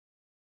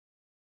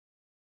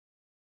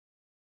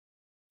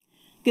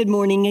Good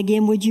morning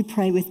again. Would you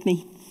pray with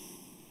me?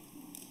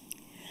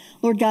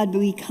 Lord God,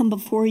 we come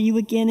before you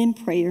again in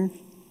prayer.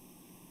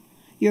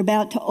 You're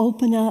about to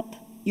open up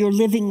your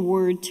living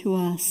word to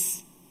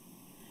us.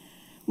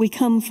 We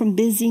come from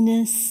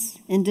busyness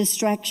and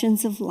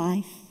distractions of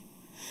life.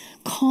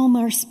 Calm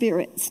our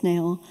spirits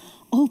now.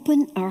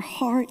 Open our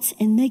hearts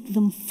and make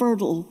them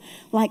fertile,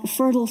 like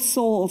fertile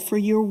soil for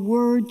your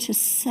word to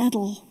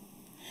settle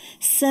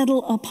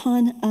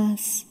upon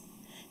us,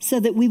 so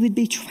that we would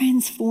be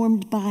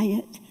transformed by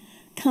it.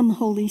 Come,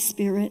 Holy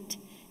Spirit,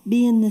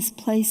 be in this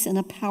place in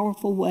a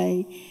powerful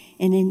way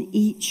and in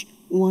each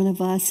one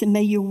of us. And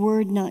may your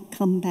word not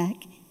come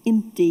back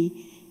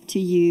empty to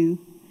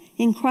you.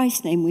 In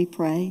Christ's name we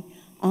pray.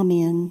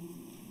 Amen.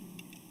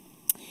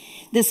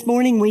 This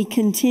morning we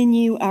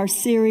continue our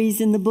series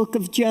in the book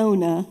of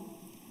Jonah.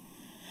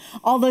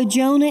 Although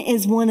Jonah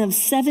is one of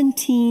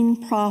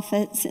 17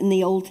 prophets in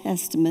the Old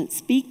Testament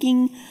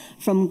speaking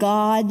from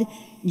God,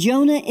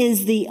 Jonah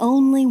is the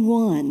only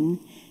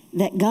one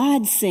that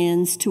God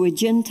sends to a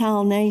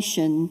Gentile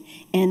nation,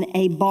 and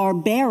a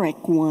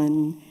barbaric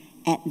one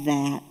at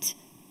that.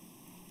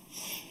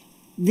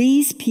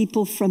 These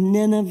people from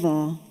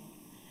Nineveh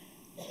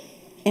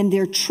and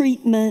their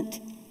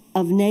treatment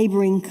of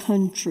neighboring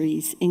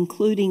countries,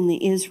 including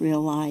the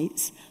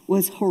Israelites,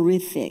 was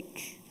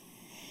horrific.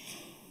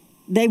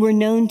 They were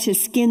known to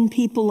skin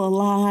people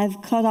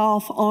alive, cut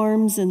off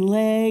arms and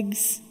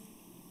legs.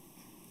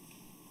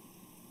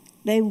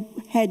 They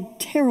had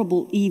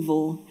terrible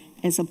evil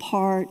as a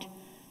part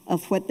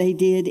of what they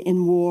did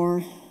in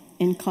war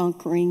and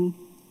conquering.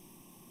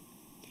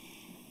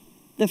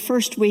 The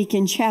first week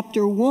in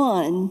chapter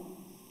 1,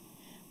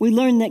 we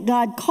learn that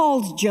God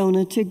calls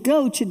Jonah to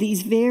go to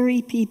these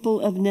very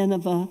people of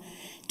Nineveh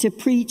to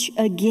preach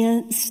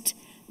against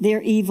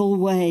their evil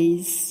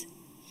ways.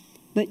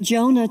 But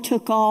Jonah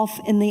took off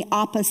in the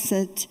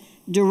opposite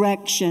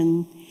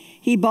direction.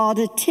 He bought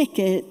a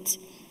ticket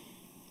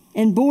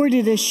and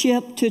boarded a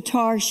ship to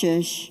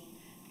Tarshish.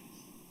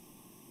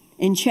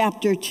 In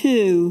chapter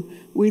 2,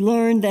 we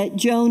learned that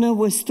Jonah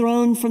was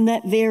thrown from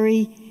that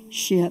very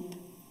ship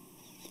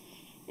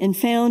and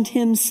found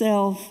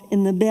himself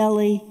in the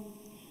belly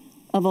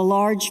of a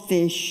large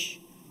fish,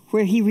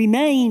 where he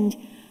remained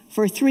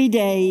for 3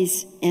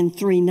 days and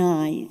 3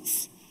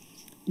 nights.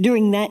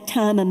 During that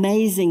time,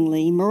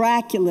 amazingly,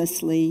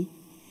 miraculously,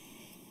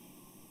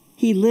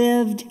 he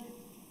lived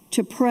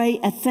to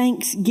pray a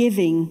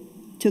thanksgiving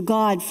to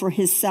God for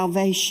his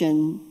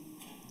salvation.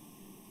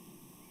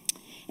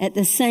 At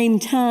the same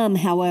time,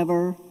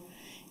 however,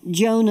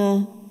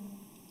 Jonah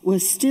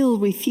was still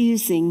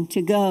refusing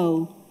to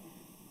go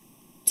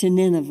to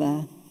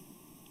Nineveh.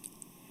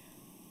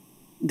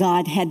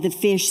 God had the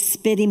fish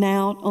spit him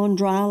out on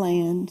dry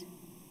land.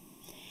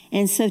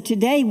 And so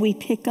today we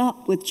pick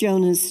up with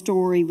Jonah's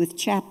story with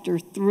chapter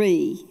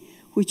 3,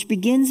 which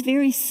begins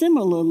very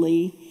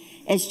similarly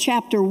as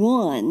chapter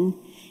 1,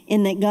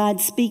 in that God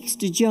speaks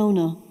to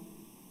Jonah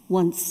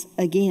once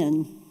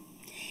again.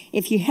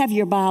 If you have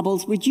your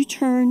Bibles, would you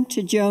turn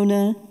to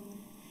Jonah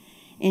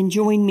and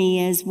join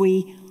me as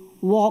we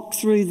walk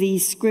through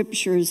these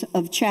scriptures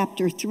of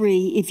chapter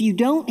 3. If you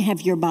don't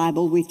have your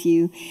Bible with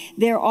you,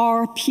 there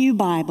are pew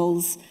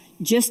Bibles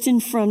just in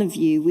front of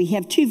you. We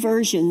have 2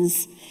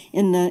 versions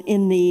in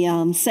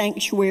the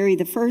sanctuary.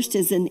 The first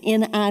is an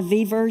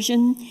NIV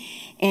version,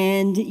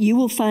 and you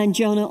will find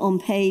Jonah on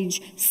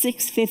page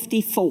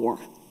 654.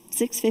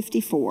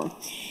 654.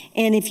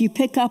 And if you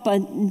pick up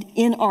an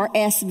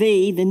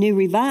NRSV, the New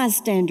Revised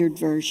Standard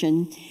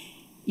Version,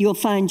 you'll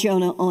find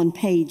Jonah on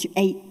page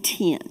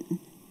 810,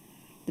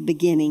 the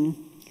beginning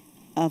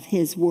of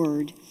his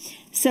word.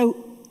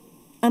 So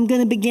I'm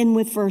going to begin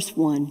with verse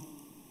 1,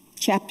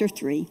 chapter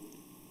 3.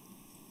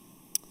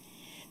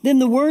 Then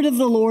the word of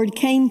the Lord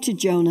came to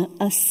Jonah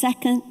a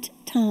second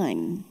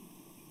time.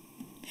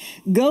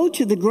 Go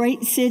to the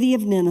great city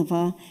of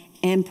Nineveh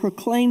and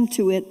proclaim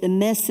to it the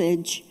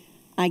message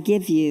I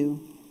give you.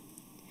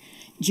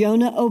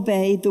 Jonah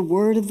obeyed the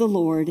word of the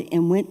Lord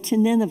and went to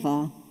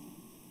Nineveh.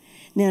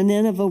 Now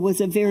Nineveh was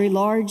a very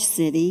large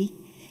city.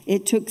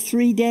 It took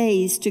 3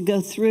 days to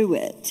go through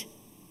it.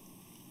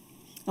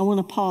 I want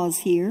to pause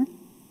here.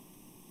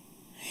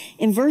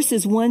 In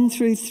verses 1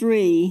 through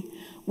 3,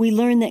 we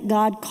learn that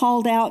God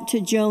called out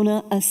to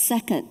Jonah a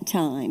second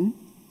time,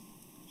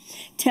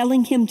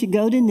 telling him to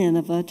go to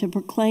Nineveh to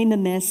proclaim a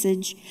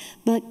message,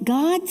 but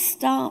God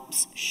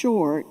stops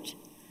short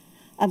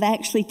of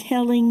actually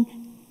telling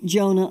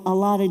Jonah a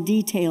lot of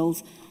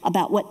details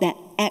about what that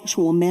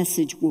actual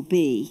message will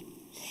be.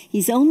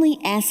 He's only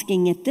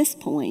asking at this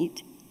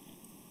point,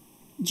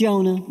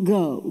 Jonah,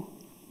 go,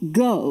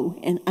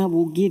 and I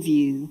will give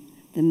you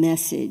the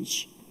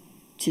message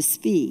to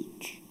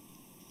speak.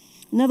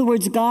 In other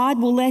words,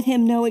 God will let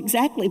him know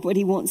exactly what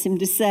he wants him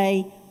to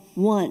say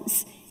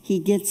once he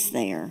gets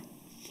there,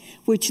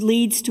 which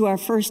leads to our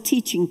first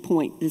teaching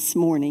point this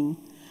morning.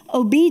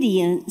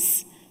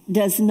 Obedience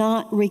does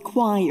not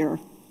require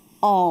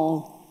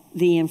all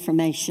the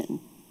information.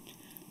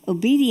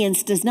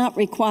 Obedience does not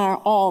require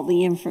all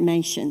the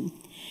information.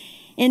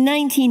 In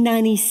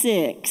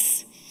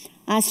 1996,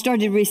 I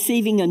started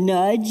receiving a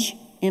nudge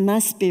in my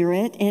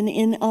spirit and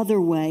in other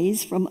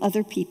ways from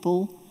other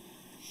people,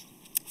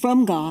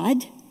 from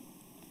God,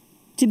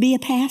 to be a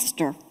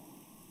pastor.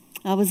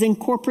 I was in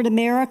corporate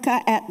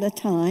America at the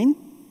time.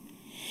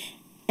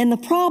 And the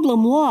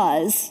problem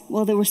was,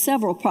 well, there were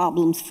several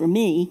problems for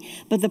me,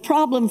 but the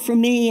problem for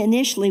me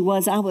initially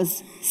was I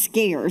was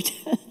scared.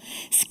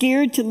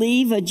 Scared to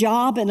leave a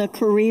job and a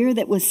career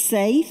that was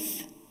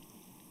safe.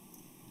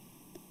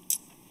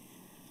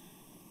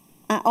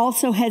 I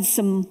also had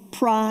some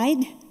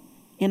pride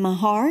in my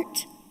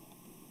heart.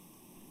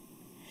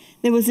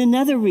 There was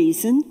another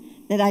reason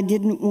that I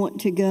didn't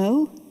want to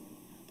go,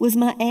 was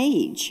my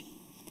age.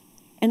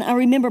 And I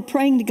remember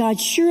praying to God,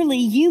 surely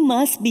you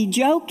must be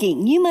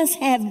joking. You must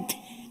have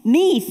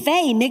me,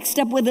 Faye, mixed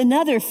up with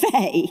another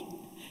Faye.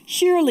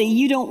 Surely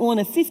you don't want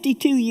a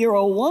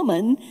 52-year-old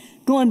woman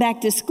going back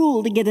to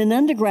school to get an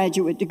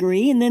undergraduate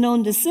degree and then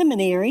on to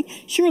seminary.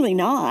 Surely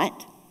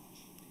not.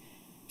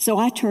 So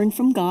I turned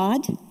from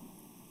God.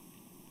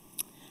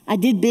 I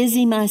did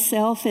busy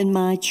myself in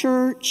my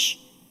church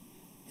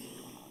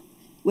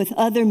with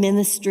other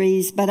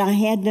ministries, but I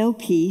had no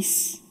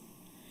peace.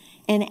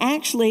 And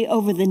actually,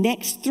 over the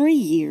next 3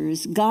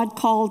 years, God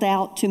called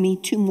out to me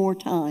 2 more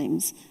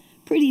times,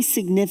 pretty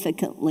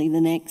significantly the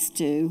next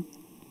 2.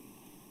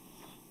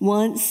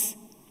 Once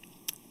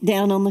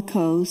down on the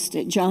coast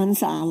at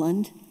Johns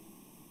Island,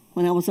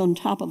 when I was on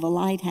top of a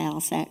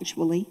lighthouse,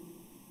 actually.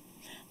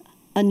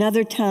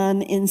 Another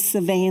time in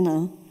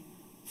Savannah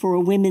for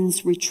a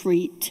women's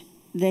retreat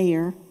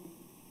there.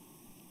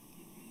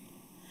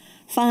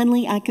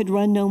 Finally, I could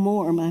run no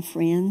more, my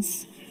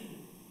friends.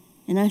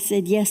 And I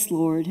said, yes,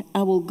 Lord,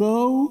 I will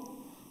go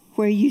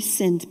where you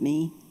send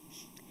me.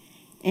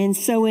 And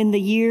so in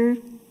the year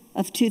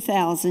of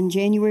 2000,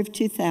 January of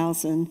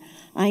 2000,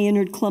 I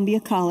entered Columbia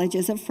College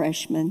as a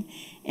freshman,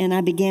 and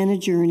I began a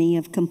journey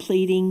of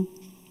completing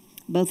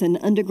both an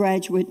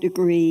undergraduate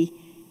degree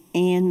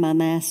and my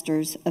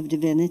Master's of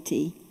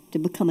Divinity to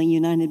become a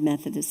United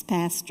Methodist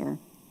pastor.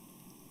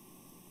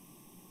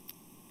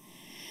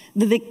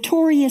 The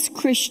victorious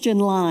Christian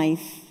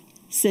life,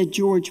 said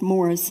George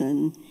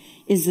Morrison,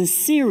 is a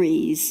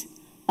series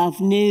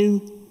of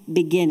new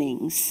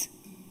beginnings.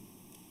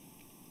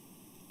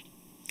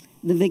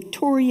 The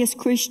victorious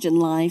Christian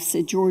life,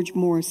 said George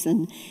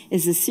Morrison,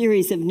 is a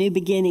series of new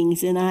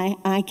beginnings. And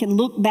I can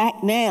look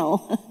back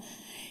now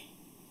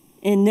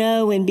and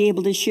know and be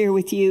able to share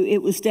with you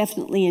it was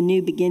definitely a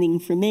new beginning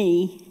for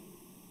me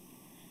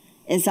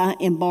as I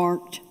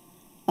embarked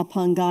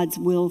upon God's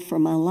will for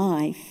my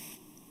life.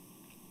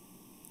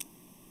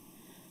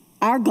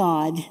 Our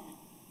God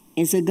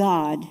is a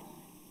God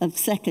of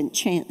second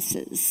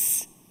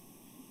chances.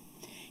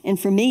 And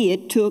for me,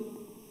 it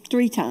took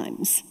 3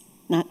 times,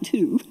 not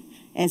 2,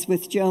 as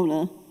with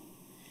Jonah.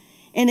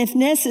 And if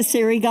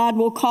necessary, God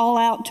will call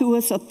out to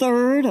us a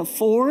 3rd, a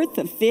 4th,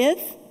 a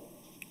 5th,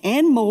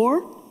 and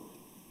more.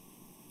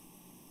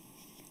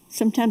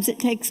 Sometimes it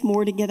takes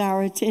more to get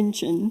our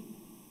attention.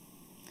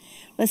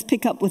 Let's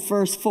pick up with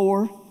verse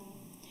 4.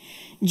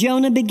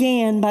 Jonah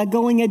began by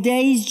going a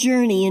day's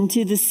journey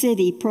into the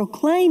city,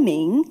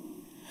 proclaiming,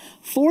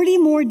 40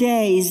 more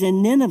days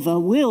and Nineveh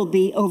will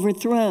be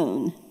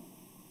overthrown.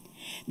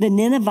 The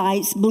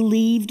Ninevites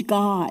believed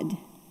God.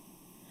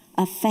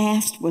 A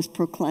fast was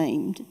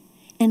proclaimed,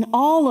 and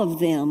all of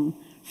them,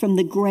 from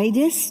the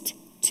greatest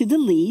to the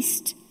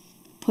least,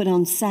 put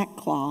on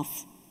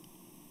sackcloth.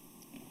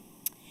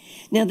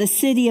 Now the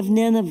city of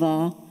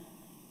Nineveh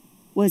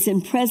was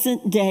in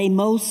present-day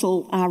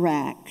Mosul,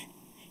 Iraq.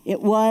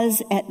 It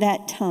was at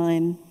that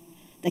time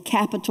the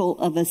capital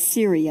of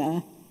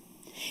Assyria.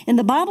 And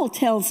the Bible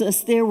tells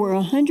us there were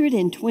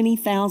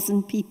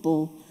 120,000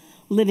 people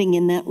living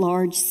in that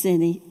large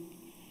city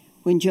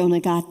when Jonah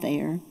got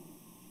there.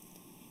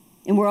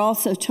 And we're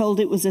also told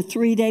it was a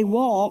 3-day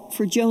walk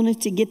for Jonah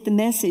to get the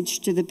message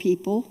to the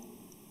people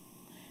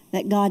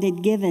that God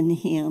had given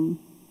him.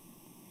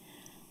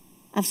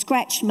 I've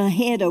scratched my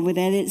head over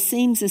that. It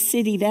seems a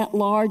city that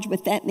large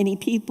with that many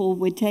people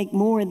would take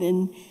more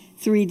than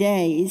 3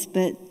 days,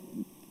 but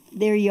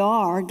there you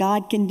are.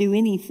 God can do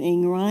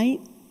anything, right?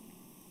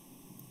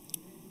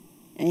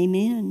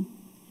 Amen.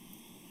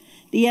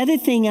 The other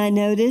thing I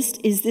noticed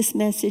is this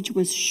message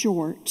was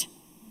short.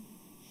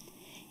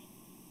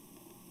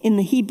 In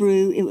the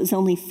Hebrew, it was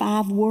only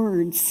 5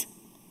 words.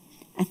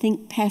 I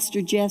think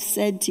Pastor Jeff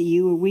said to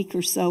you a week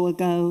or so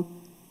ago,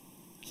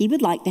 he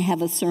would like to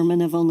have a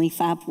sermon of only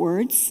 5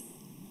 words.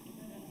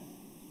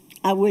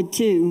 I would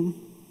too.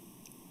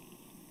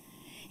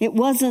 It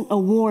wasn't a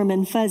warm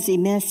and fuzzy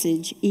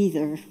message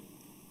either.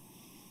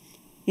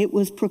 It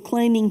was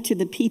proclaiming to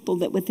the people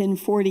that within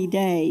 40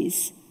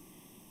 days,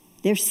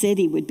 their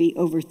city would be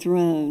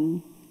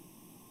overthrown.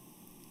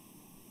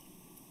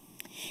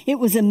 It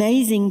was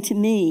amazing to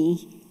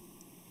me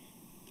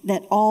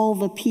that all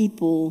the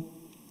people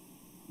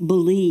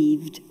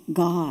believed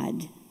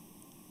God.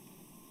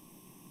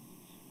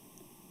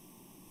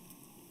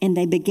 And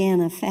they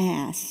began a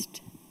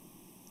fast.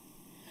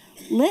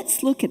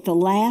 Let's look at the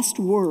last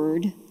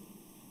word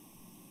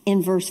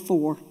in verse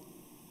 4.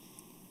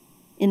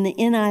 In the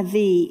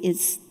NIV,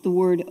 it's the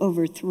word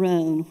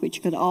overthrown,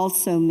 which could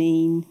also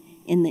mean,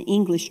 in the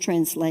English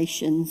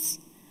translations,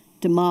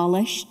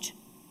 demolished,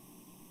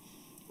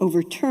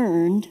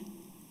 overturned.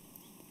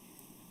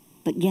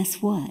 But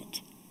guess what?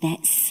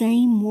 That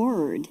same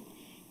word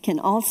can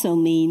also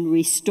mean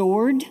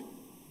restored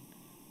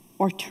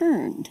or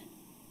turned.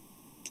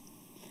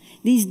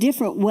 These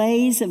different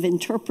ways of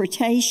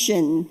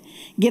interpretation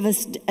give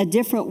us a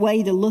different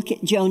way to look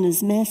at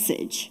Jonah's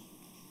message.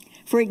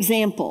 For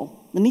example,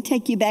 let me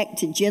take you back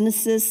to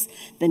Genesis,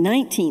 the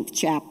 19th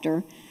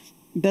chapter,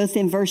 both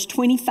in verse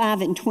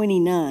 25 and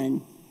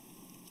 29.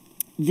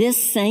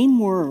 This same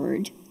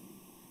word,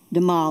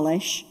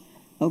 demolish,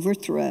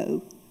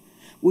 overthrow,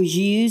 was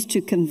used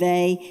to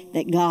convey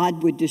that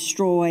God would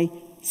destroy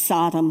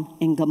Sodom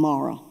and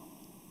Gomorrah.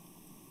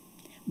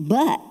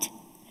 But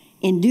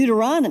in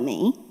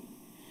Deuteronomy,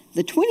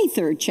 the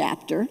 23rd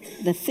chapter,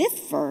 the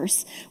 5th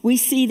verse, we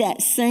see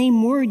that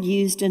same word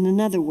used in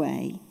another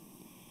way.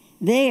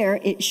 There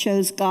it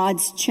shows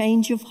God's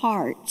change of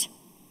heart.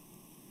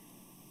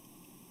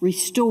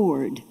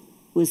 Restored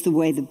was the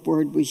way the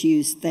word was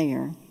used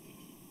there.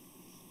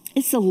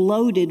 It's a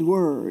loaded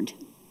word.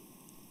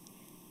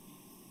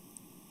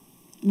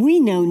 We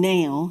know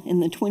now,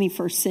 in the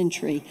 21st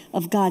century,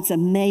 of God's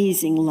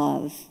amazing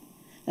love,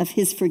 of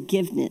his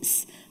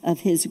forgiveness, of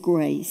his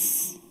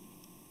grace.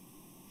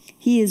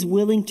 He is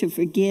willing to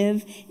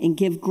forgive and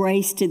give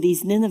grace to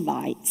these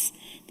Ninevites,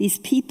 these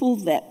people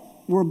that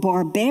were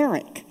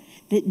barbaric,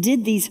 that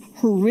did these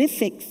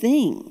horrific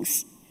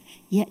things.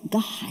 Yet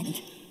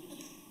God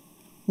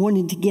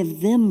wanted to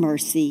give them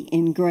mercy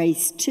and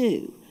grace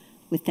too,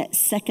 with that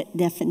second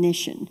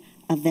definition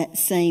of that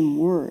same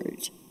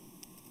word.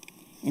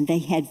 And they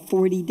had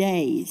 40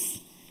 days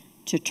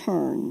to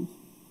turn.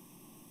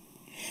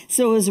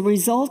 So as a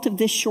result of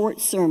this short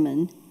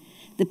sermon,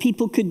 the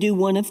people could do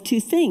one of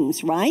two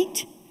things,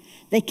 right?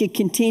 They could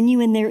continue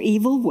in their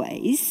evil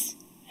ways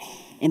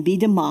and be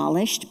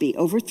demolished, be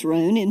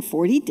overthrown in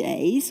 40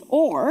 days,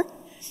 or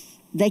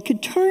they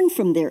could turn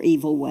from their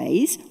evil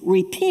ways,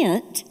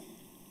 repent,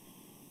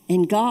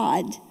 and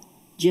God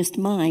just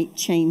might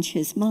change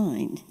his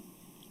mind.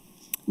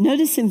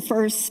 Notice in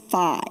verse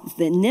 5,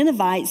 the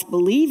Ninevites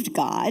believed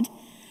God,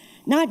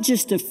 not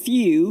just a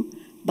few,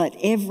 but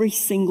every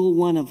single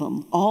one of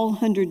them, all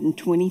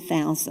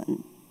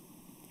 120,000.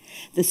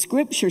 The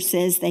scripture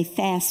says they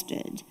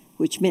fasted,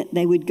 which meant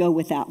they would go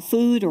without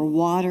food or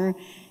water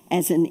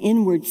as an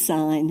inward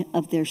sign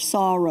of their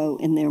sorrow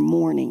and their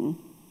mourning.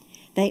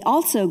 They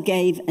also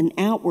gave an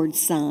outward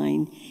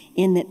sign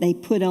in that they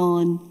put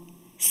on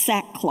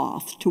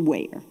sackcloth to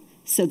wear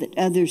so that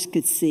others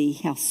could see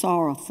how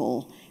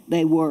sorrowful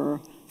they were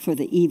for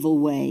the evil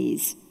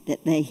ways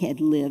that they had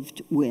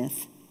lived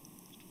with.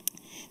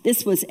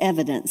 This was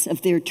evidence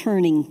of their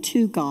turning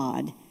to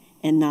God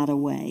and not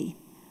away.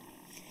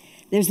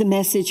 There's a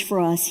message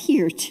for us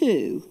here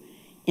too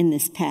in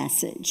this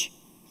passage.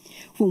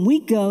 When we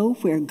go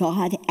where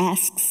God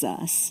asks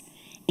us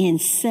and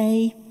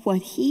say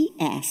what he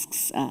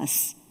asks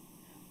us,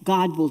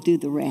 God will do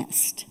the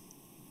rest.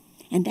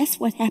 And that's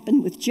what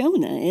happened with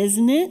Jonah,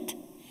 isn't it?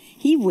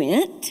 He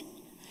went.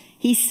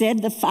 He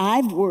said the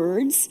 5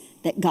 words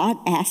that God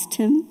asked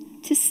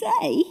him to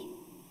say,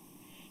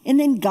 and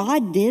then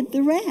God did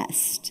the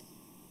rest.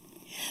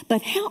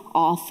 But how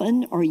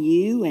often are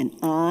you and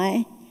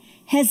I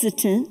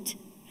hesitant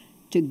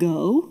to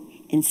go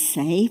and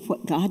say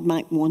what God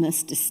might want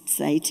us to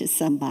say to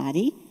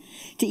somebody,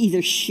 to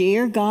either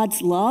share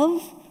God's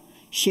love,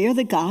 share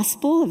the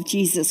gospel of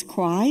Jesus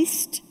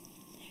Christ,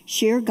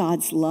 share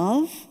God's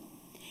love?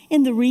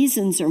 And the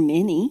reasons are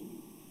many.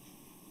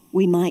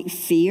 We might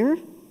fear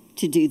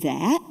to do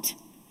that,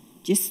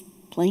 just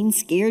plain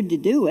scared to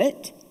do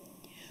it.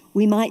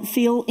 We might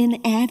feel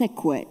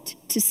inadequate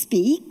to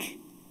speak.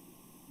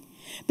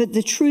 But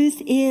the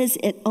truth is,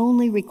 it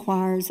only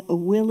requires a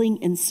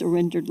willing and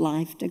surrendered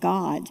life to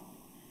God.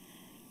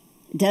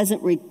 It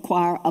doesn't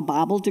require a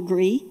Bible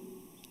degree.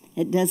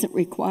 It doesn't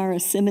require a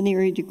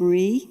seminary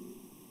degree.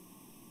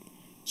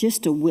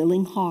 Just a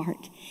willing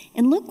heart.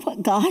 And look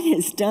what God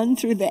has done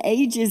through the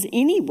ages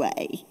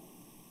anyway.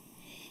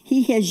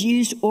 He has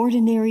used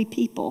ordinary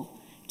people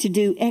to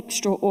do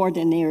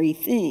extraordinary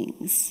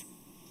things.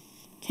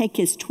 Take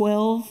his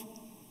 12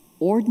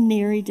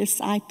 ordinary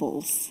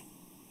disciples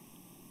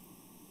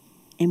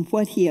and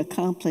what he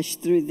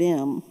accomplished through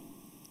them.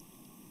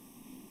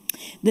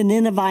 The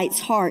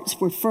Ninevites' hearts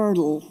were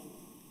fertile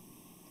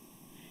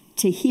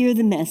to hear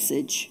the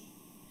message,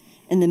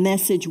 and the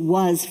message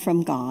was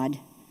from God.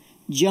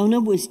 Jonah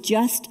was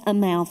just a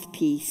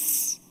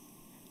mouthpiece.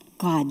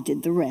 God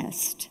did the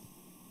rest.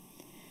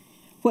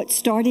 What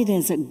started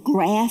as a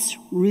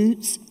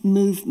grassroots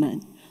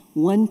movement,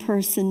 one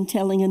person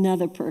telling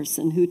another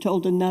person, who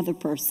told another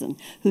person,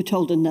 who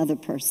told another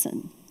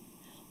person,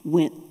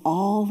 went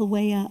all the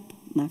way up,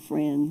 my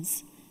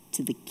friends,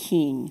 to the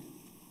king.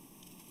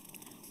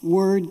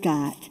 Word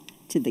got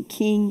to the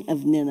king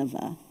of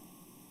Nineveh.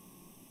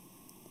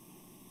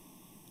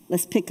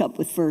 Let's pick up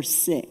with verse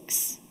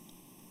 6.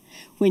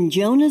 When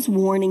Jonah's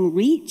warning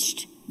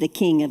reached the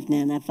king of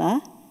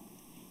Nineveh,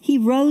 he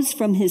rose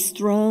from his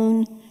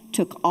throne,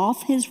 took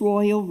off his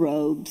royal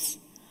robes,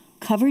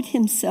 covered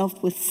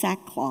himself with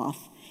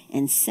sackcloth,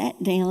 and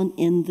sat down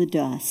in the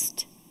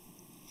dust.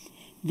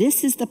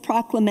 This is the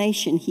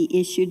proclamation he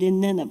issued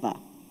in Nineveh.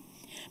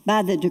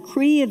 By the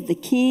decree of the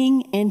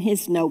king and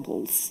his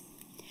nobles,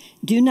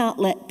 do not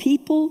let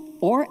people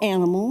or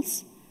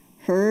animals,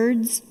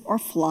 herds or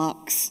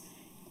flocks,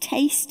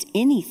 taste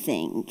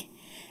anything.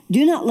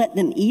 Do not let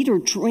them eat or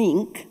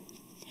drink,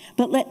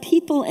 but let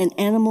people and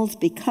animals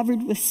be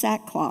covered with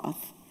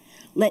sackcloth.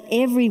 Let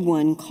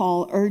everyone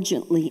call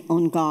urgently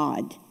on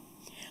God.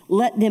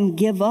 Let them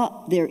give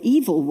up their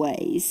evil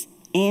ways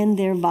and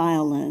their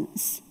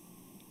violence.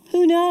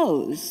 Who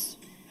knows?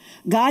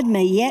 God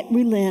may yet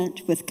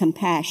relent with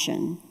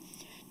compassion,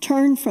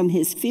 turn from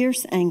his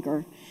fierce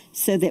anger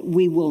so that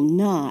we will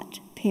not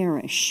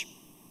perish.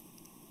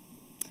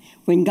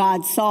 When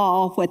God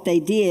saw what they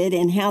did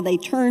and how they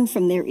turned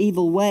from their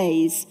evil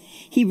ways,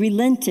 he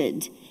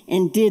relented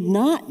and did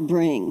not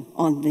bring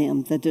on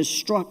them the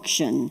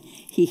destruction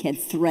he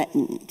had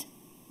threatened.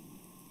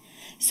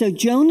 So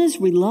Jonah's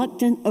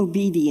reluctant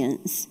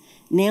obedience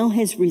now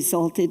has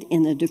resulted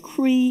in a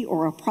decree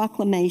or a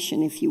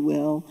proclamation, if you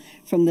will,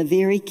 from the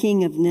very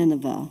king of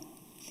Nineveh,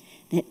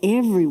 that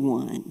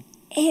everyone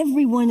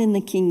in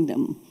the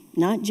kingdom,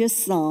 not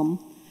just some,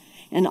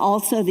 and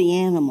also the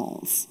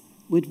animals,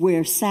 would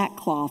wear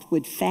sackcloth,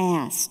 would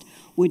fast,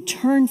 would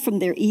turn from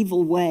their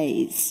evil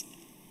ways,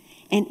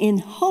 and in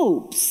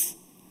hopes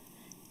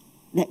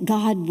that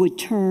God would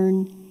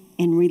turn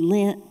and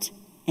relent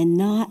and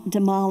not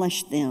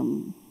demolish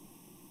them.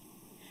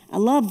 I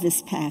love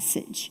this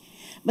passage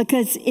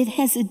because it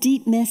has a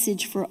deep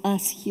message for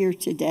us here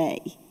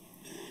today.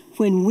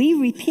 When we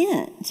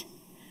repent,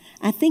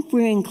 I think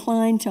we're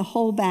inclined to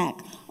hold back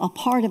a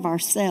part of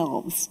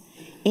ourselves,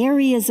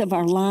 areas of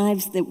our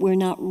lives that we're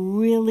not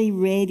really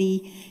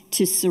ready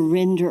to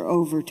surrender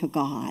over to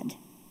God.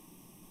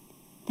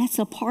 That's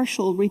a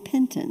partial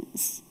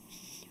repentance.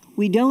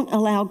 We don't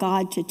allow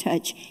God to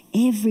touch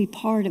every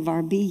part of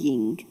our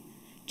being,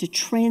 to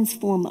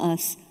transform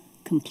us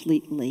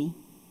completely.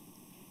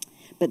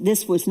 But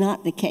this was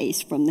not the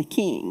case from the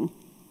king.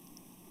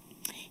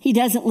 He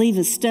doesn't leave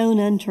a stone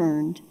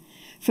unturned.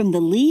 From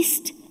the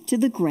least to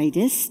the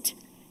greatest,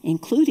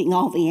 including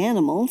all the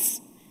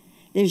animals,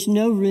 there's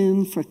no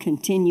room for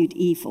continued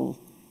evil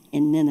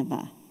in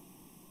Nineveh.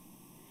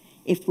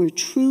 If we're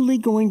truly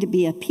going to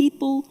be a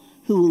people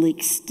who will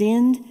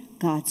extend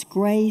God's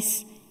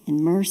grace and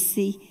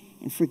mercy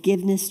and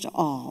forgiveness to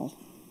all,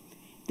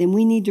 then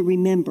we need to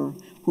remember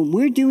when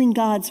we're doing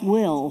God's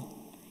will,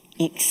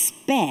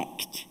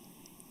 expect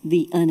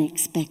the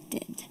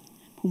unexpected.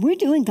 When we're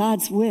doing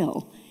God's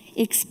will,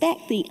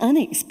 expect the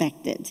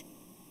unexpected.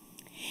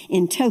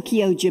 In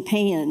Tokyo,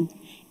 Japan,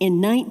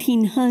 in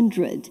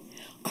 1900,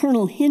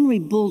 Colonel Henry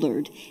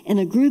Bullard and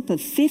a group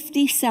of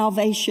 50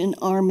 Salvation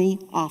Army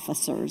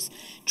officers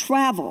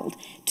traveled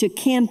to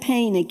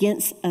campaign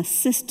against a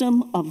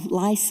system of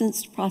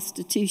licensed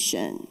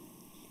prostitution.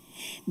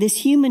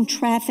 This human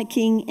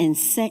trafficking and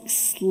sex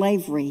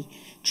slavery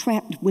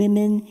trapped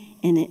women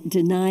and it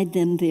denied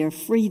them their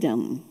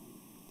freedom.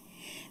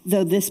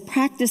 Though this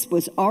practice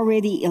was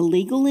already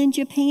illegal in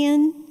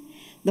Japan,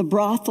 the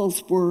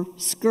brothels were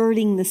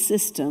skirting the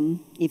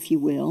system, if you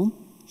will.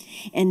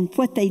 And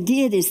what they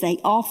did is they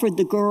offered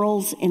the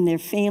girls and their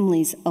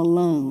families a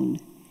loan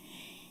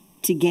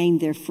to gain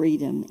their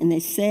freedom. And they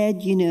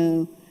said,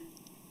 you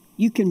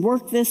can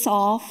work this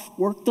off,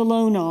 work the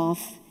loan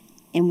off,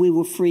 and we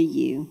will free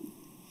you.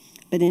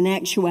 But in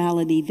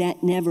actuality,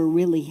 that never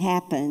really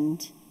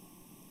happened.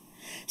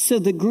 So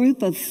the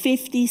group of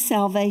 50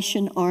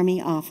 Salvation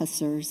Army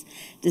officers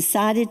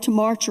decided to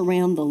march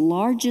around the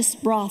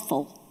largest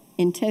brothel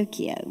in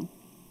Tokyo.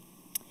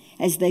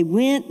 As they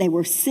went, they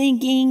were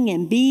singing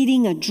and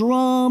beating a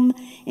drum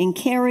and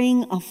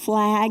carrying a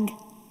flag,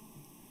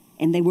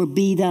 and they were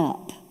beat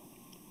up.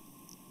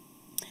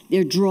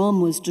 Their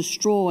drum was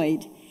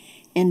destroyed,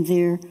 and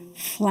their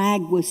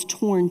flag was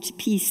torn to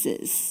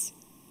pieces.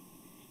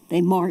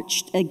 They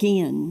marched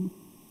again.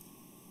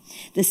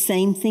 The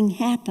same thing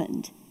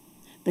happened,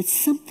 but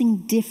something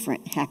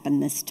different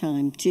happened this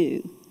time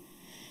too.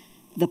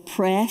 The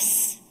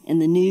press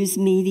and the news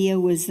media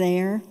was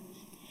there.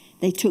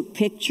 They took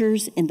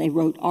pictures and they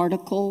wrote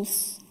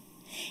articles.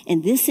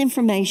 And this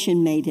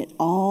information made it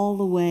all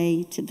the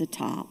way to the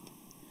top,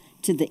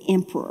 to the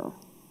emperor.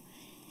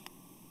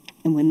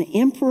 And when the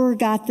emperor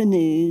got the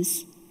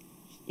news,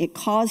 it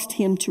caused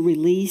him to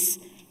release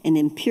an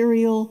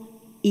imperial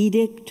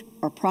edict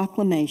or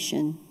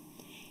proclamation.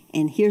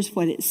 And here's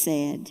what it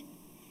said.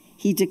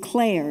 He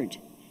declared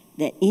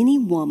that any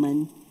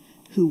woman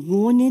who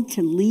wanted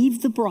to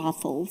leave the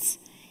brothels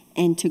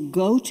and to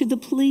go to the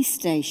police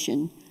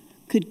station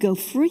could go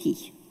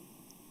free.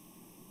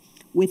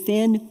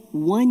 Within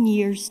 1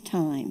 year's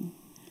time,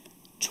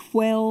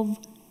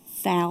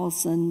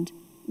 12,000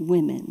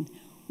 women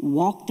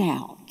walked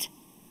out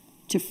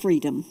to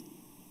freedom.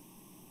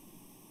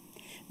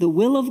 The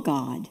will of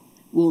God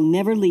will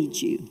never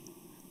lead you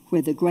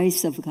where the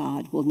grace of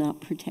God will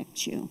not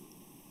protect you.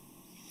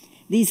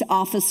 These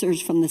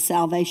officers from the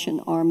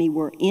Salvation Army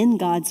were in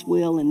God's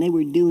will, and they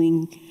were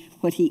doing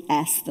what he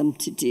asked them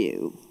to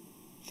do.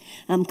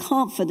 I'm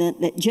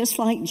confident that just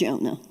like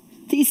Jonah,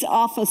 these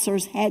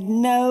officers had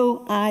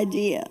no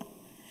idea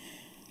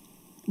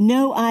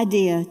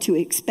to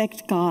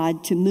expect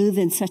God to move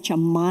in such a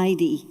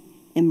mighty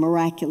and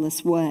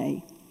miraculous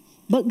way.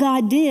 But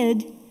God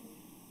did,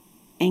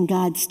 and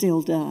God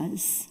still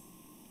does.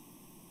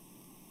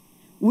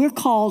 We're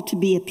called to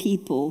be a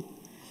people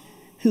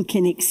who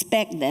can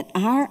expect that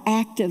our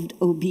act of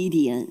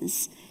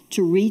obedience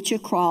to reach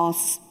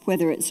across,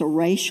 whether it's a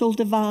racial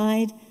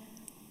divide,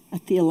 a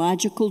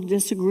theological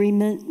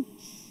disagreement,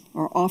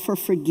 or offer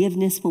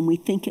forgiveness when we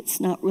think it's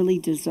not really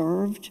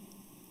deserved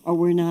or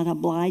we're not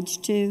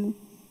obliged to.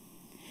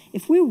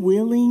 If we're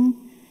willing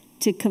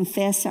to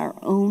confess our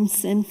own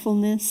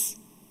sinfulness,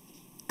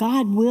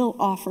 God will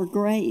offer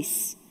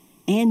grace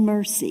and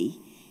mercy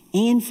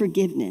and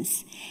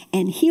forgiveness,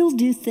 and he'll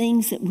do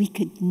things that we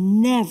could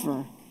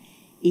never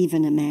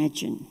even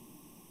imagine.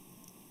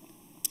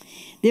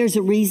 There's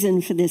a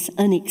reason for this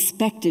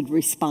unexpected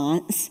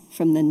response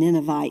from the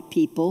Ninevite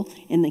people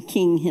and the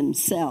king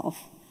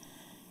himself.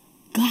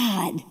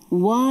 God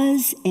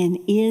was and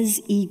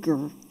is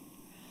eager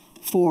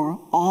for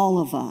all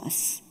of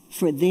us,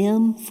 for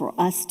them, for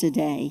us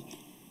today,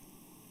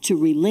 to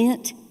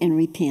relent and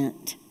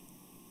repent.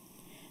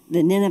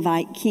 The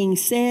Ninevite king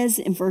says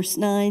in verse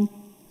 9,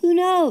 who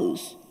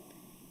knows?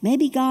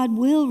 Maybe God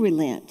will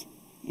relent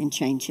and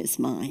change his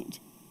mind.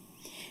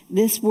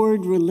 This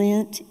word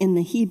relent in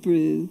the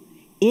Hebrew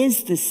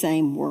is the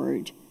same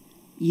word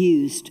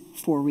used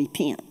for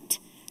repent.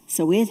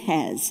 So it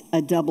has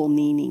a double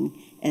meaning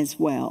as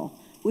well,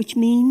 which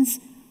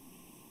means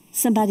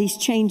somebody's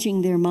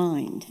changing their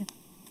mind.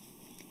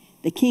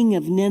 The king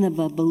of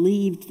Nineveh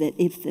believed that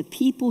if the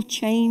people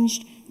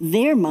changed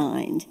their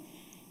mind,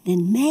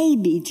 then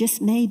maybe,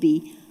 just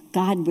maybe,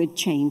 God would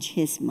change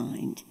his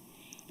mind.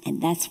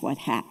 And that's what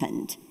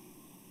happened.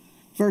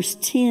 Verse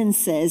 10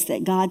 says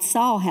that God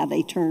saw how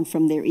they turned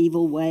from their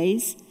evil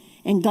ways,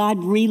 and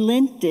God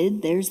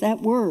relented, there's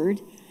that word,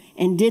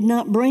 and did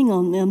not bring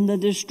on them the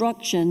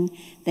destruction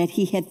that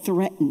he had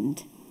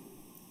threatened.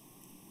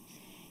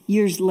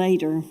 Years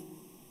later,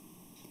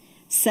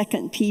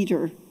 2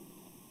 Peter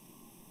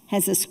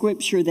has a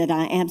scripture that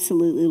I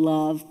absolutely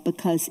love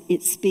because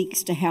it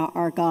speaks to how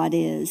our God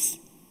is.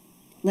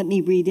 Let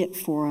me read it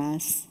for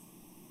us.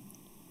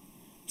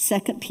 2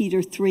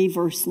 Peter 3,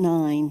 verse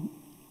 9.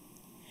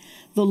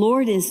 The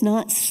Lord is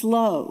not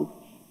slow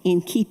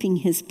in keeping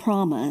his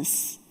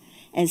promise,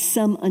 as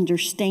some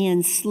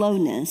understand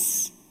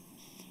slowness.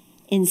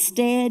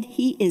 Instead,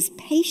 he is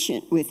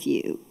patient with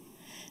you,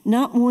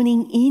 not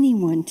wanting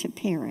anyone to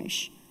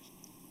perish,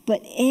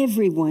 but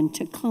everyone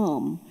to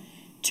come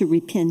to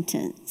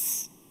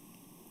repentance.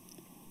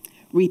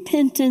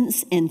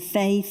 Repentance and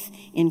faith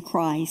in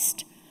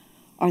Christ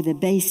are the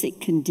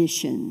basic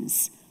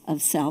conditions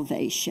of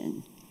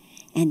salvation.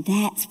 And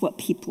that's what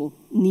people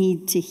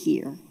need to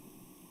hear.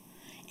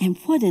 And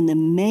what an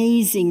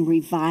amazing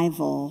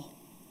revival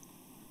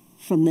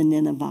from the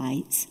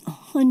Ninevites.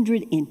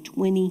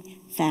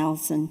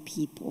 120,000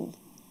 people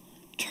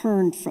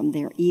turned from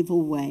their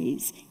evil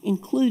ways,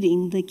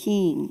 including the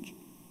king.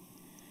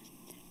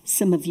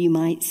 Some of you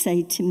might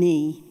say to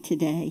me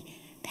today,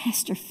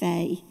 Pastor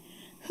Faye,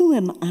 who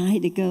am I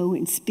to go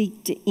and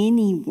speak to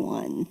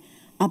anyone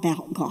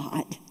about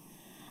God,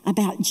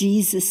 about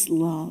Jesus'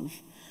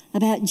 love,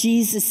 about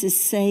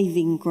Jesus'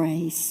 saving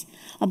grace,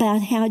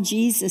 about how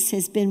Jesus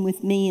has been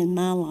with me in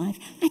my life?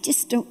 I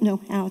just don't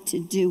know how to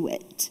do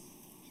it.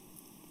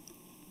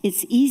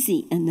 It's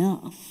easy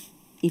enough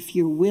if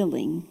you're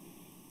willing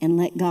and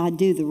let God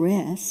do the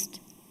rest.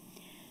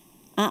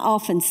 I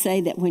often say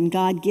that when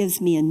God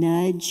gives me a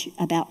nudge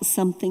about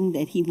something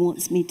that he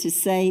wants me to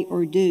say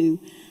or do,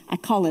 I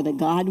call it a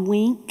God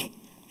wink.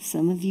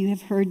 Some of you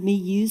have heard me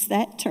use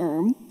that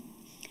term.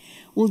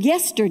 Well,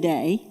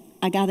 yesterday,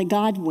 I got a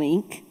God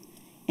wink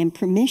and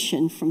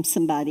permission from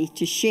somebody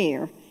to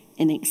share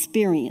an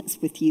experience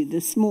with you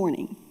this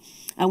morning.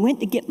 I went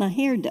to get my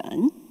hair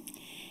done,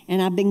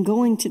 and I've been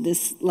going to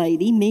this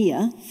lady,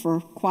 Mia,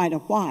 for quite a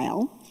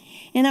while,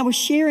 and I was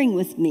sharing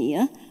with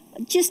Mia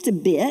just a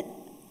bit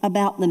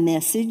about the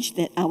message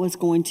that I was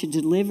going to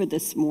deliver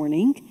this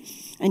morning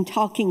and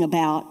talking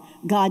about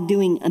God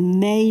doing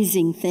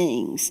amazing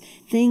things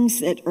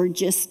that are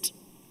just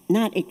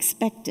not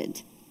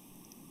expected.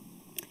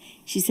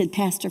 She said,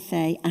 Pastor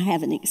Faye, I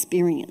have an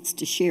experience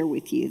to share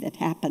with you that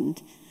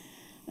happened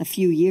a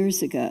few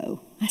years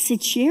ago. I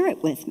said, share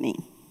it with me.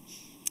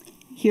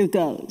 Here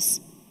goes.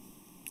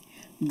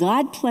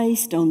 God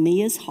placed on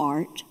Mia's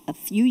heart a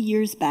few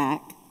years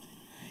back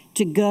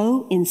to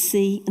go and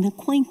see an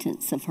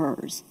acquaintance of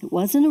hers. It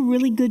wasn't a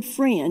really good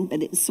friend,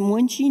 but it was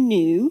someone she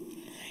knew,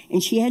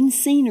 and she hadn't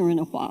seen her in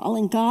a while,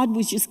 and God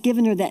was just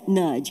giving her that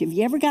nudge. Have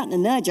you ever gotten a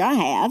nudge? I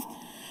have.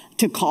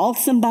 To call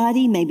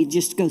somebody, maybe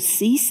just go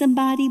see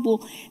somebody.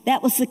 Well,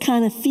 that was the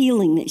kind of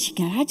feeling that she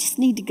got. I just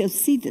need to go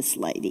see this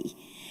lady.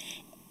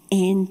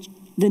 And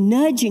The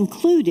nudge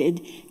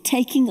included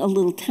taking a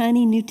little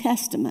tiny New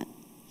Testament.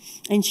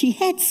 And she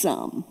had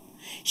some.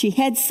 She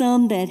had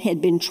some that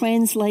had been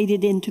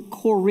translated into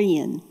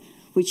Korean,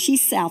 which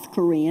she's South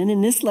Korean,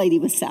 and this lady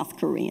was South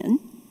Korean.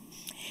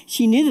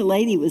 She knew the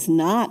lady was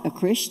not a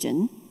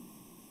Christian,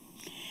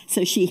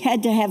 so she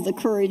had to have the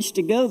courage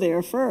to go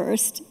there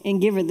first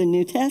and give her the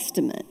New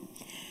Testament.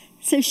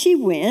 So she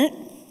went,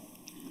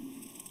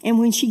 and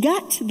when she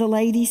got to the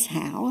lady's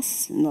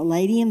house, and the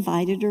lady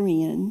invited her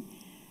in,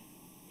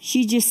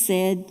 she just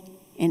said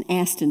and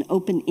asked an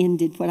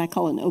open-ended, what I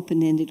call an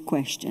open-ended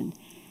question.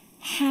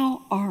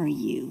 How are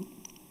you?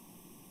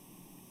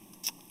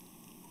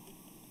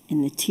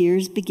 And the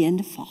tears began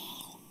to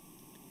fall.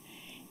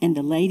 And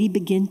the lady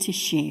began to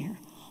share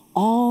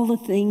all the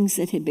things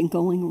that had been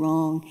going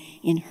wrong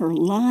in her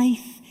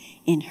life,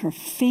 in her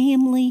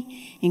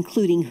family,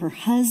 including her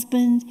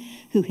husband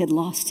who had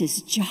lost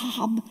his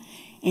job,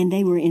 and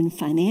they were in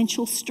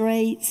financial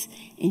straits,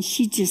 and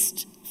she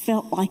just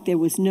felt like there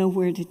was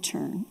nowhere to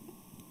turn.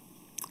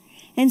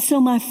 And so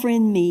my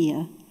friend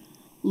Mia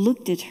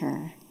looked at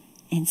her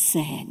and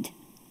said,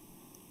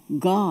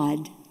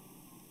 God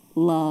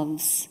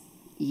loves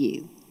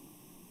you.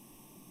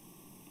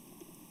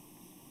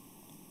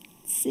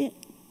 That's it.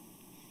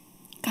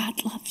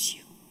 God loves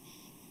you.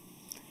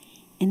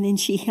 And then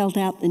she held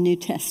out the New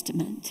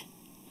Testament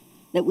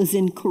that was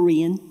in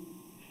Korean,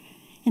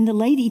 and the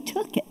lady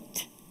took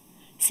it.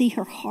 See,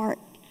 her heart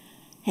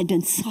had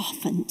been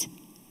softened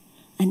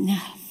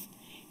enough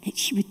that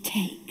she would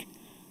take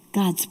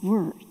God's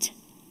word.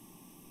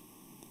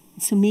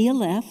 So Mia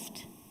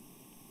left.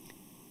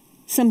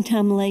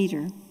 Sometime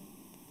later,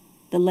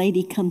 the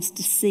lady comes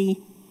to see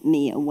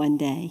Mia one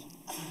day,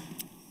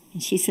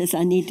 and she says,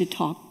 I need to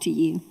talk to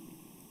you.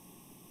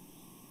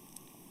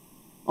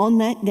 On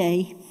that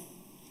day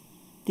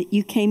that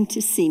you came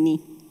to see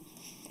me,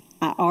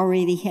 I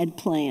already had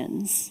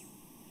plans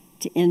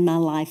to end my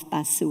life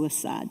by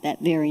suicide that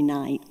very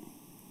night.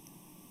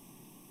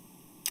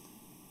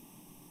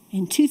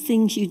 And two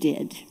things you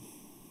did.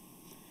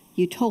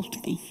 You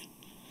told me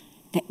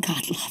that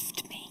God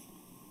loved me.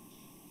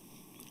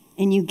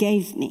 And you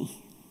gave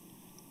me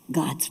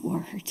God's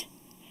word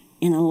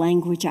in a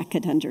language I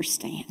could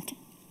understand.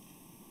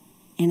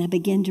 And I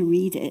began to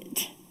read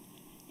it,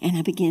 and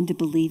I began to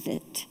believe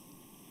it.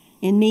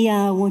 And Mia,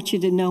 I want you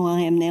to know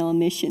I am now a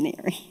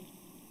missionary.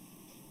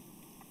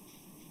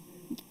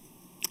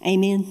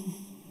 Amen.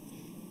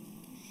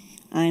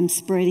 I'm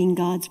spreading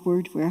God's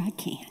word where I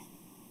can.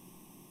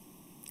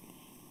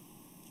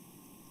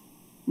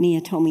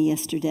 Mia told me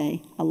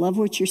yesterday, I love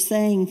what you're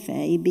saying,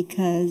 Faye,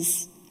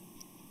 because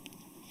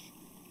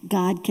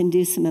God can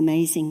do some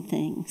amazing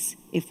things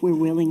if we're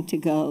willing to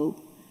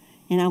go.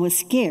 And I was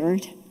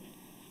scared,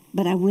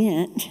 but I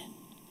went,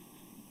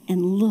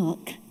 and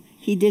look,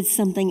 he did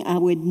something I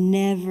would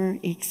never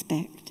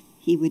expect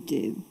he would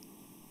do.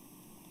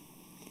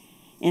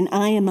 And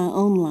I in my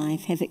own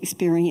life have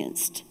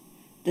experienced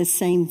the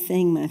same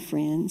thing, my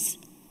friends.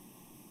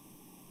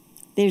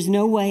 There's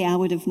no way I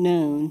would have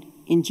known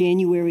in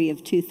January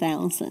of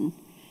 2000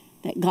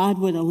 that God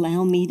would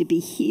allow me to be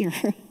here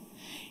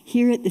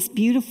at this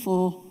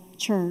beautiful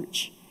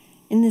church,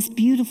 in this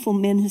beautiful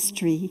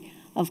ministry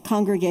of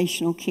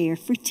congregational care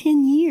for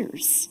 10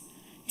 years.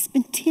 It's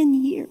been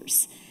 10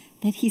 years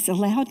that he's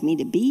allowed me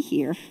to be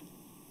here.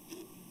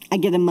 I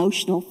get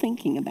emotional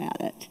thinking about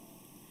it.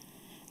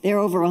 There are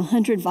over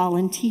 100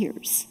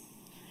 volunteers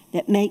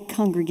that make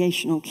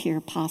congregational care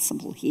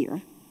possible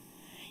here.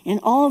 And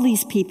all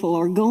these people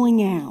are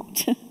going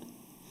out,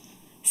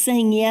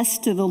 saying yes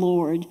to the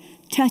Lord,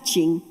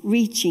 touching,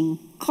 reaching,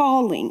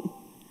 calling,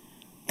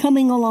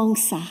 coming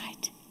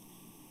alongside.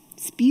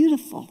 It's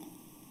beautiful.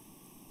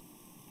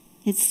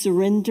 It's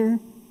surrender.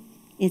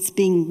 It's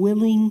being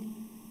willing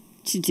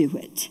to do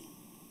it.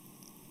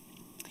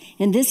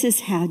 And this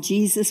is how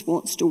Jesus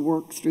wants to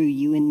work through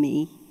you and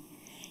me.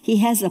 He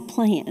has a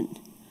plan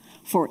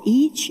for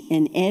each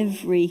and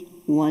every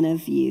one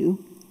of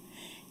you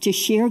to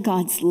share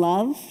God's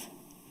love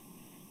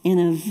in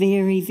a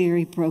very,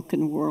 very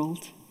broken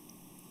world.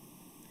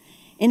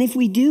 And if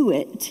we do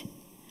it,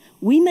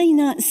 we may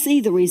not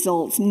see the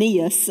results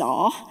Mia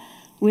saw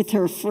with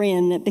her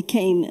friend that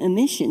became a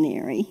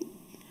missionary,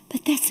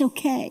 but that's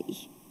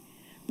okay.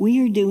 We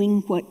are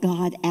doing what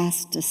God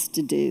asked us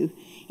to do,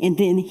 and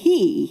then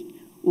he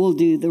will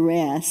do the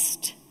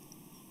rest.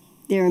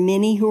 There are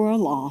many who are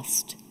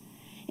lost,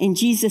 and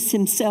Jesus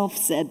himself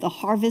said, the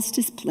harvest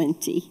is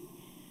plenty,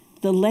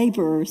 the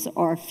laborers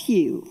are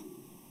few.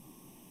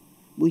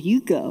 Will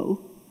you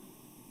go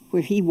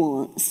where he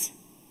wants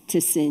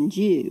to send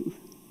you?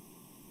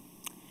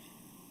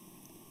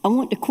 I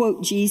want to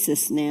quote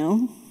Jesus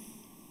now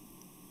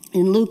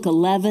in Luke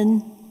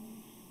 11,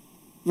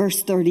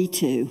 verse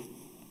 32.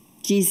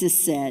 Jesus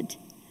said,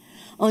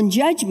 on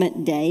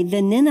Judgment Day,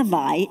 the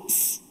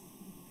Ninevites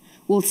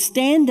will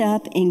stand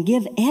up and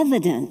give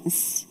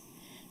evidence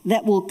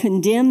that will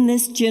condemn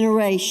this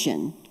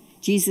generation.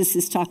 Jesus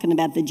is talking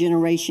about the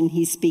generation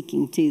he's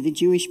speaking to, the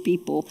Jewish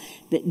people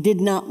that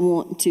did not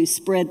want to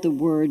spread the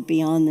word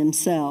beyond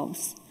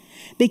themselves.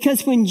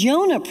 Because when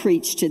Jonah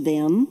preached to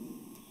them,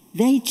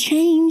 they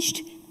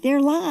changed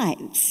their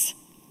lives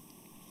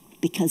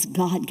because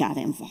God got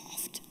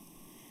involved.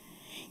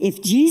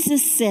 If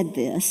Jesus said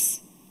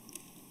this,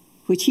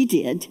 which he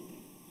did,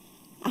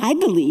 I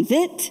believe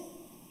it,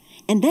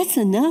 and that's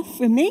enough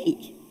for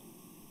me.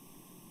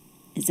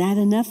 Is that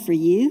enough for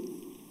you?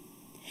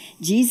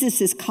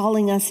 Jesus is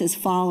calling us as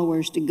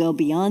followers to go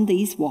beyond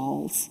these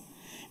walls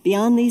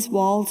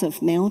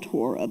of Mount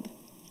Horeb,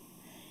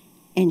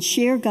 and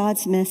share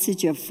God's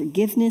message of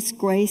forgiveness,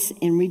 grace,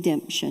 and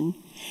redemption,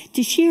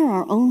 to share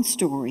our own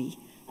story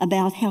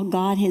about how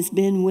God has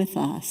been with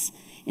us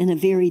in a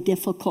very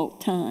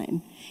difficult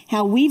time,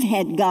 how we've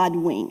had God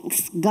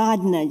winks,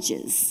 God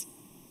nudges.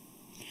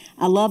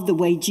 I love the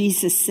way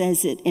Jesus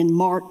says it in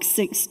Mark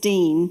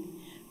 16,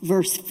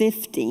 verse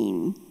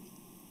 15.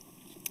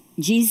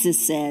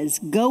 Jesus says,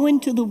 "Go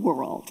into the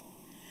world,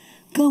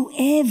 go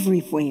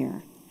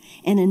everywhere,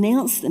 and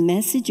announce the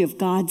message of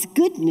God's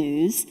good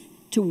news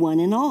to one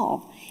and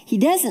all." He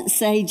doesn't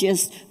say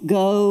just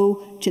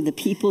go to the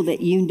people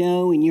that you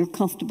know and you're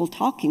comfortable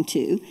talking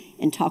to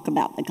and talk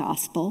about the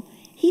gospel.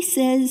 He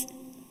says,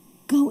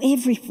 go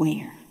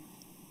everywhere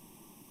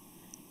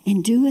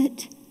and do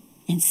it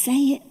and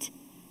say it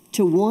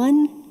to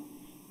one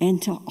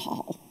and to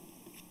all.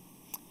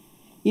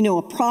 You know,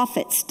 a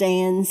prophet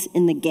stands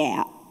in the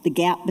gap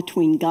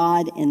between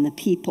God and the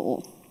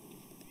people.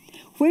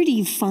 Where do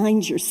you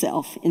find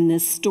yourself in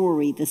this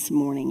story this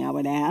morning, I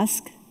would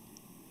ask?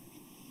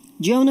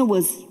 Jonah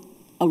was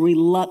a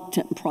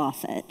reluctant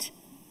prophet,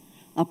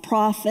 a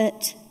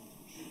prophet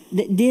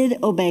that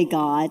did obey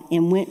God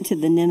and went to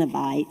the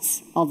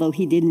Ninevites, although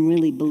he didn't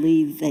really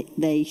believe that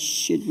they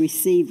should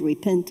receive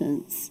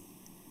repentance.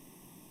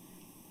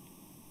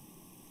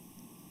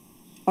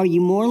 Are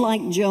you more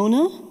like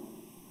Jonah?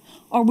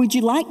 Or would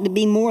you like to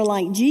be more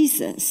like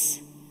Jesus,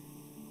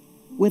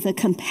 with a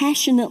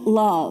compassionate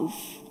love,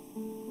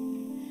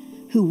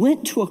 who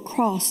went to a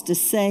cross to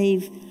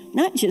save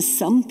not just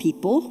some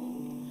people,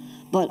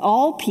 but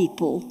all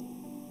people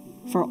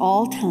for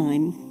all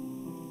time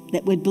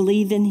that would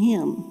believe in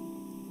him?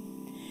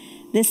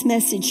 This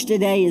message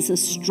today is a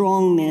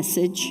strong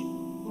message.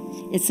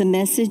 It's a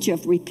message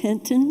of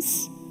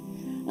repentance,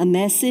 a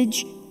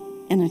message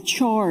and a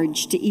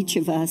charge to each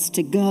of us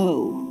to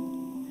go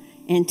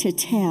and to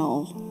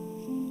tell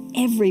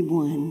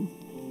everyone,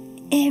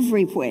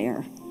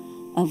 everywhere,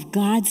 of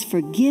God's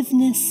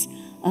forgiveness,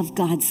 of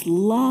God's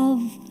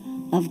love,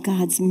 of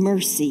God's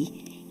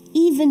mercy,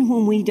 even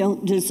when we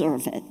don't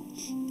deserve it.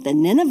 The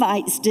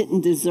Ninevites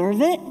didn't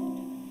deserve it,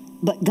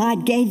 but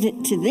God gave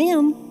it to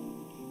them,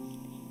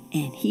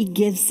 and he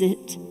gives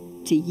it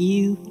to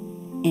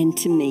you and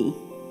to me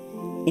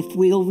if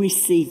we'll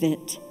receive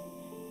it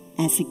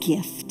as a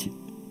gift.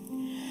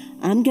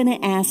 I'm going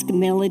to ask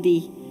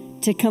Melody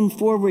to come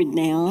forward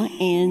now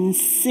and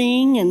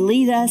sing and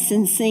lead us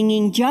in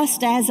singing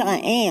 "Just As I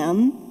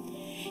Am,"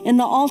 and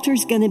the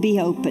altar's going to be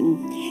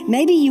open.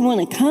 Maybe you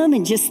want to come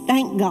and just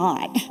thank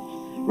God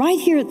right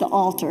here at the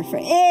altar for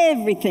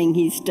everything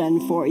he's done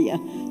for you.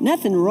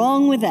 Nothing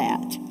wrong with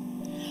that.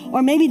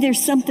 Or maybe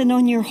there's something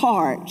on your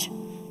heart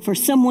for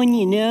someone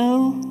you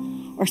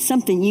know, or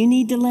something you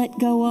need to let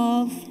go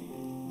of.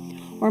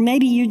 Or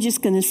maybe you're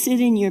just going to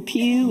sit in your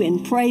pew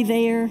and pray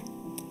there.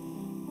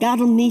 God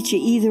will meet you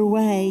either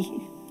way,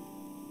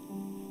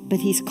 but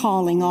he's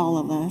calling all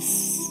of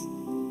us.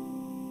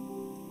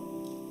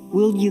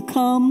 Will you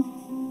come?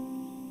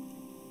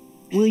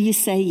 Will you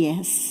say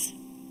yes?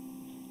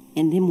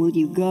 And then will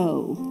you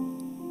go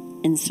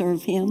and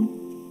serve him?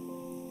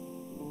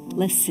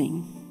 Let's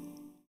sing.